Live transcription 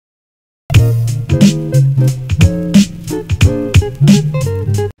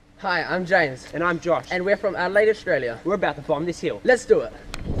Hi, I'm James. And I'm Josh. And we're from Adelaide, Australia. We're about to climb this hill. Let's do it.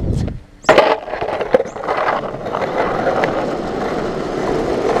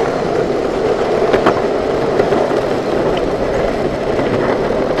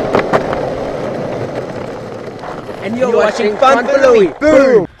 And you're watching FunForLouis.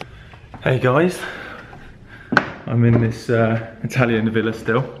 Boom! Hey guys, I'm in this Italian villa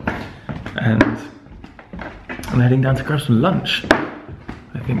still, and I'm heading down to grab some lunch.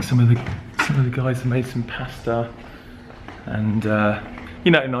 I think some of the guys have made some pasta and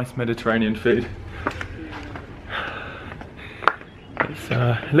you know, nice Mediterranean food. It's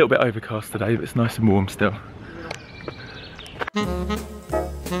a little bit overcast today, but it's nice and warm still.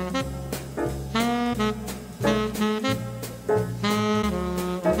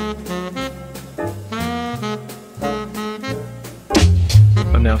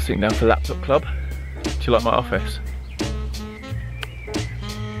 I'm now sitting down for Laptop Club. Do you like my office?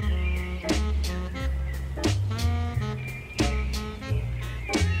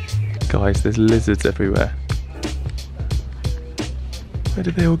 Guys, there's lizards everywhere. Where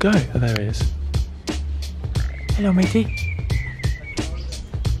did they all go? Oh, there he is. Hello, matey.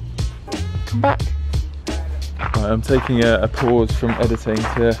 Come back. Right, I'm taking a pause from editing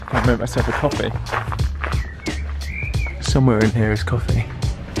to make myself a coffee. Somewhere in here is coffee.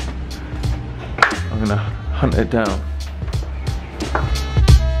 I'm gonna hunt it down.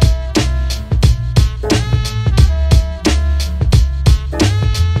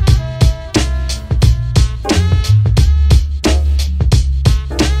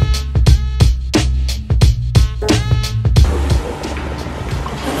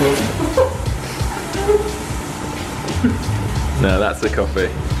 No, that's the coffee.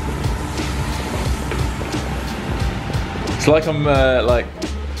 It's like I'm like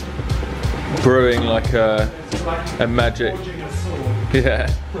brewing like a magic. Yeah.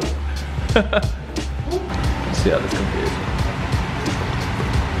 See how this coffee is.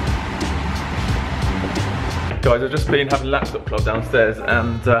 Guys, I've just been having a Laptop Club downstairs,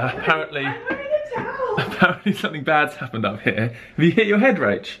 and apparently something bad's happened up here. Have you hit your head,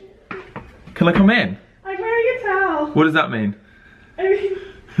 Rach? Can I come in? I'm wearing a towel. What does that mean? I mean,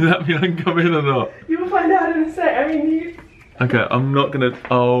 Does that mean I can come in or not? you will find out in a sec. I mean, you... Okay, I'm not gonna...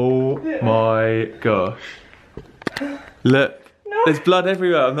 Oh my gosh. Look, No. there's blood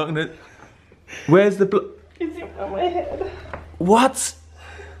everywhere. I'm not gonna... Where's the blood? It's on my head. What?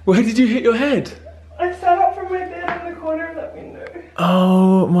 Where did you hit your head? I sat up from my bed in the corner of that window.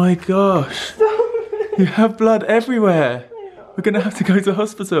 Oh my gosh. Stop. You have blood everywhere. We're gonna have to go to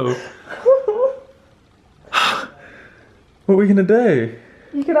hospital. What are we gonna do?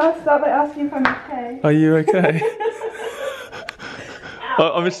 You could start by asking if I'm okay. Are you okay?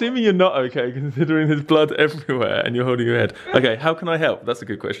 I'm assuming you're not okay, considering there's blood everywhere and you're holding your head. Okay, how can I help? That's a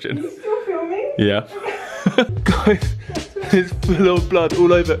good question. You still filming? Yeah. Guys, there's full of blood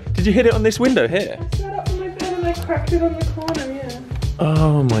all over. Did you hit it on this window here? I sat up from my bed and I cracked it on the corner, yeah.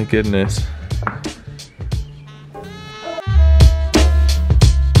 Oh my goodness.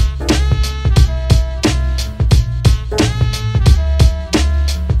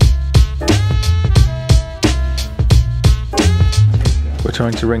 We're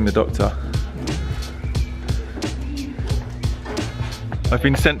trying to ring the doctor. I've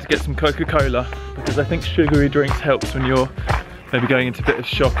been sent to get some Coca-Cola because I think sugary drinks helps when you're maybe going into a bit of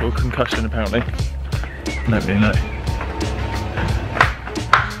shock or concussion, apparently. I don't really know.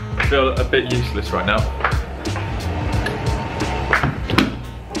 I feel a bit useless right now.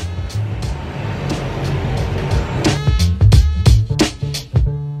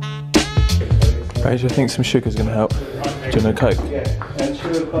 Rage, I think some sugar's gonna help. Do you want a Coke? Yeah, and she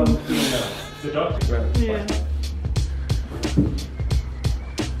will come to the doctor. Yeah.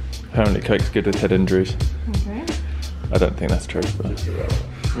 Apparently Coke's good with head injuries. Okay. I don't think that's true, but...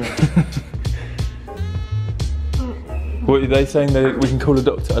 What are they saying? That we can call a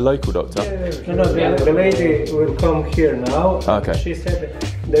doctor, a local doctor? No, the lady will come here now. Okay. She said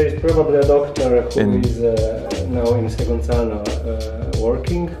there is probably a doctor who is now in Segonzano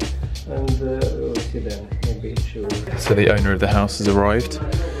working, and we'll see then. Maybe she will. So the owner of the house has arrived.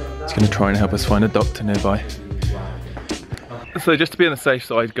 He's going to try and help us find a doctor nearby. So just to be on the safe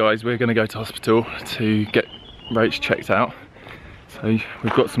side, guys, we're going to go to hospital to get Rach checked out. So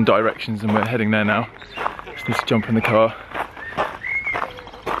we've got some directions and we're heading there now. Just need to jump in the car.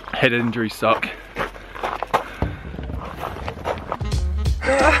 Head injuries suck.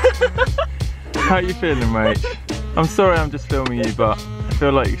 How are you feeling, Rach? I'm sorry I'm just filming you, but I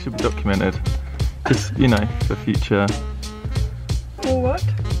feel like it should be documented. Just, you know, for future. For what?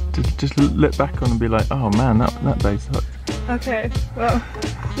 Just look back on and be like, oh man, that day sucked. Okay, well,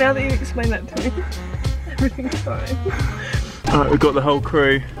 now that you explained that to me, everything's fine. Alright, we've got the whole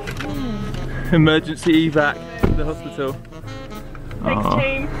crew. Emergency evac to the hospital. Thanks,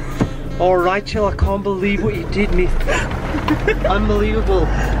 team. Oh, Rachel, I can't believe what you did, miss. Unbelievable.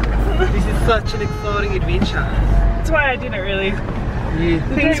 This is such an exciting adventure. That's why I did it, really.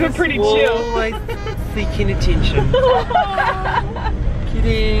 Yeah. Things were pretty chill. Always seeking attention.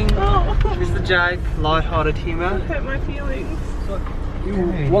 Kidding. Just a joke, light-hearted humour. Hurt my feelings.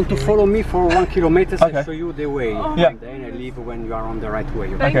 You want to follow me for 1 kilometer? Okay. I'll show you the way. Yeah. And then I leave when you are on the right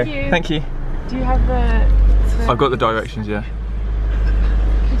way. Thank you. Thank you. Do you have the... I've got the directions, yeah.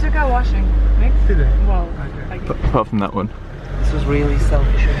 You took our washing mix? Well, like... Apart from that one. This was really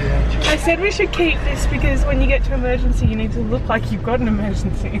selfish of you, Rachel. I said we should keep this because when you get to emergency, you need to look like you've got an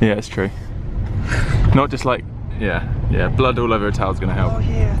emergency. Yeah, it's true. Not just like, yeah, blood all over a towel's gonna help. Oh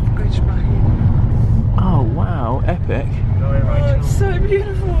yeah, scratch my head. Oh wow, epic. Oh, it's so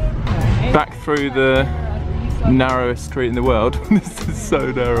beautiful. Back through the narrowest street in the world. This is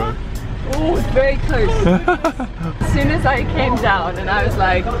so narrow. Oh, it's very close. As soon as I came down and I was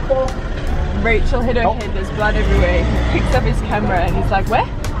like, Rachel hit her head, there's blood everywhere. He picks up his camera and he's like, where?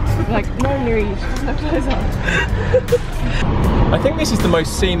 I'm like, no, Louis, she doesn't have clothes on. I think this is the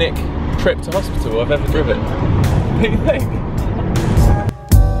most scenic trip to hospital I've ever driven. What do you think?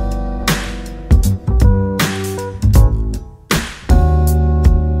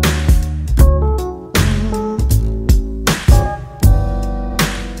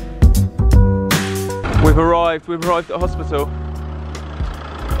 We've arrived at the hospital.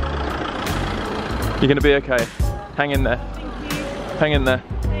 You're gonna be okay. Hang in there. Thank you. Hang in there.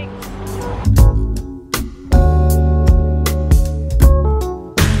 Thanks.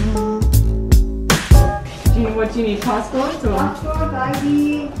 What do you need, passports or? Passport,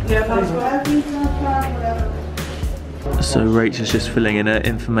 ID. Yeah, passport. So Rachel's just filling in her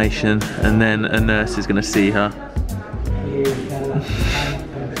information and then a nurse is going to see her.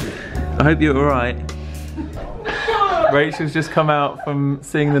 I hope you're alright. Rachel's just come out from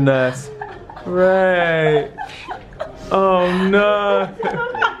seeing the nurse. Rach! Oh no!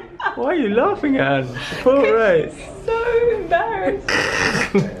 Why are you laughing at us? Poor Rach. So embarrassed.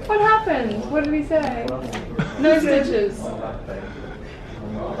 What happened? What did he say? No stitches.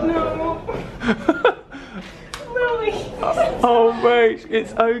 No. Lily. Oh Rach,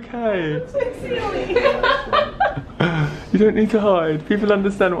 it's okay. You don't need to hide. People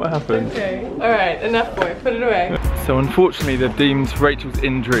understand what happened. Okay. Alright, enough boy. Put it away. So unfortunately they've deemed Rachel's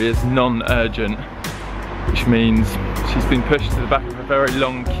injury as non-urgent, which means she's been pushed to the back of a very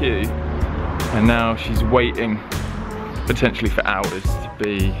long queue and now she's waiting potentially for hours to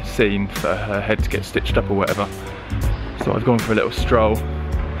be seen for her head to get stitched up or whatever. So I've gone for a little stroll,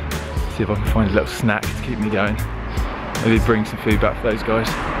 see if I can find a little snack to keep me going. Maybe bring some food back for those guys.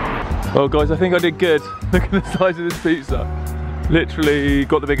 Well guys, I think I did good. Look at the size of this pizza. Literally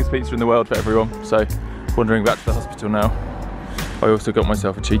got the biggest pizza in the world for everyone. So wandering back to the hospital now. I also got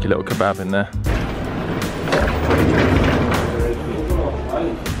myself a cheeky little kebab in there.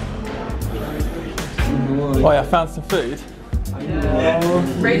 Oh yeah, I found some food.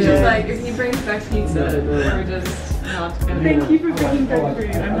 Rachel's like, if he brings back pizza, we're just not gonna. Thank you for bringing back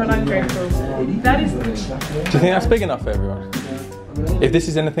food. I'm not ungrateful. That is. Do you think that's big enough for everyone? If this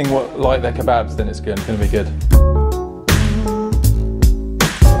is anything like their kebabs, then it's good. It's going to be good.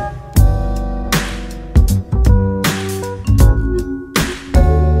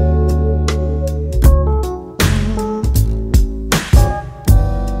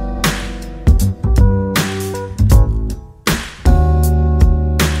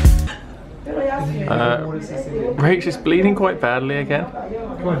 Rachel's bleeding quite badly again.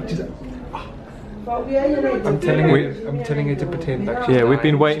 I'm telling you to pretend like she's Yeah, we've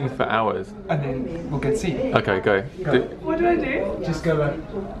been dying. waiting for hours. And then we'll get seen. Okay, go. What do I do? Just go like.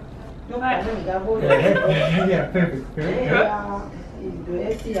 Like, Yeah, perfect.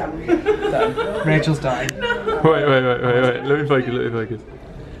 Rachel's dying. Wait. Let me focus.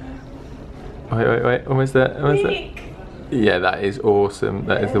 Wait. Almost there. Nick. Yeah, that is awesome.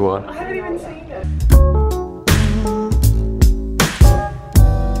 That is the one. I haven't even seen it.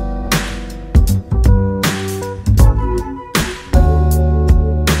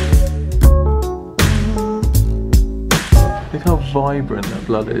 Look how vibrant that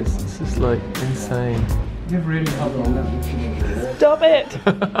blood is. It's just like insane. You've really helped me. Stop it.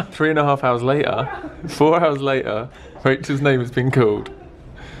 3.5 hours later, 4 hours later, Rachel's name has been called.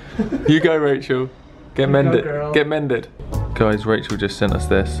 You go, Rachel. Get mended. girl. Get mended. Guys, Rachel just sent us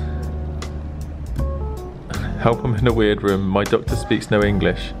this. Help, I'm in a weird room. My doctor speaks no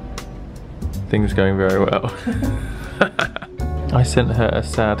English. Things going very well. I sent her a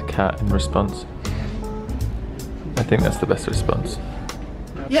sad cat in response. I think that's the best response.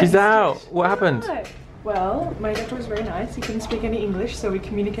 Yes. She's out! What happened? Hi. Well, my doctor was very nice. He couldn't speak any English, so we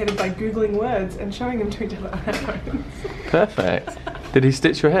communicated by Googling words and showing them to each other on our phones. Perfect. Did he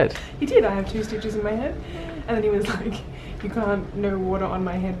stitch your head? He did. I have 2 stitches in my head. And then he was like, you can't, no water on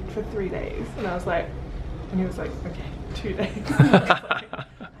my head for 3 days. And I was like, and he was like, okay, 2 days. And I was like, I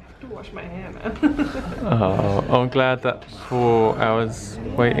have to wash my hair, man. Oh, I'm glad that 4 hours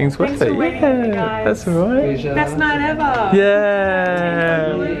waiting's worth Thanks it. for waiting for me, guys. That's alright. Best night ever.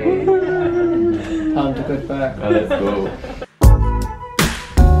 Yeah! Time to get back. Oh, that's cool.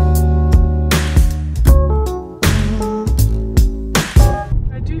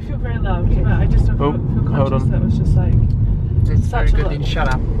 I do feel very loved, but I just don't feel hold conscious on. that it was just like, It's such very a good. lot. Shut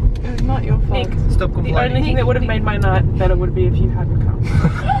up. It was not your fault. Nick, Stop the complaining. only thing that would have made my night better would be if you hadn't come.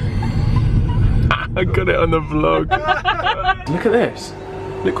 I got it on the vlog. Look at this.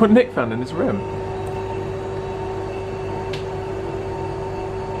 Look what Nick found in his room.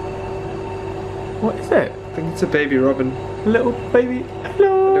 What is it? I think it's a baby robin. A little baby.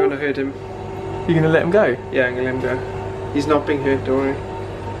 Hello. I don't want to hurt him. You're gonna let him go? Yeah, I'm gonna let him go. He's not being hurt, don't worry.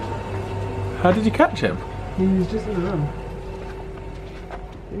 How did you catch him? He's just in the room.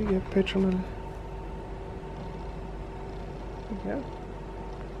 Here you go, petrol man. There you go.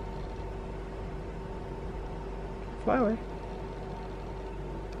 Fly away.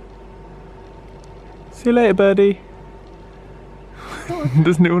 See you later, birdie.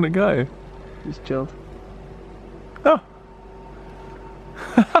 Doesn't it want to go? He's chilled. Oh.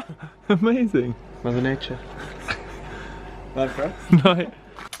 Amazing. Mother Nature. Night, bro. Night.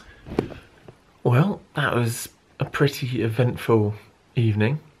 Well, that was a pretty eventful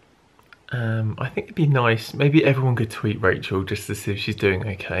evening. I think it'd be nice, maybe everyone could tweet Rachel just to see if she's doing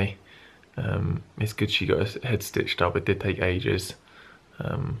okay. It's good she got her head stitched up. It did take ages.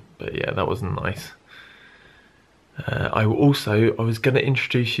 But yeah, that wasn't nice. I was going to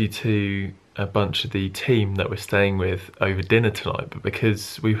introduce you to a bunch of the team that we're staying with over dinner tonight, but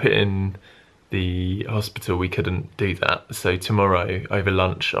because we were in the hospital we couldn't do that. So tomorrow over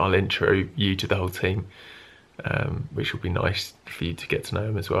lunch I'll intro you to the whole team, which will be nice for you to get to know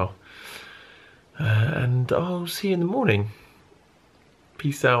them as well. And I'll see you in the morning.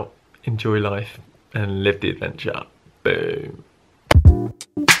 Peace out, enjoy life and live the adventure. Boom.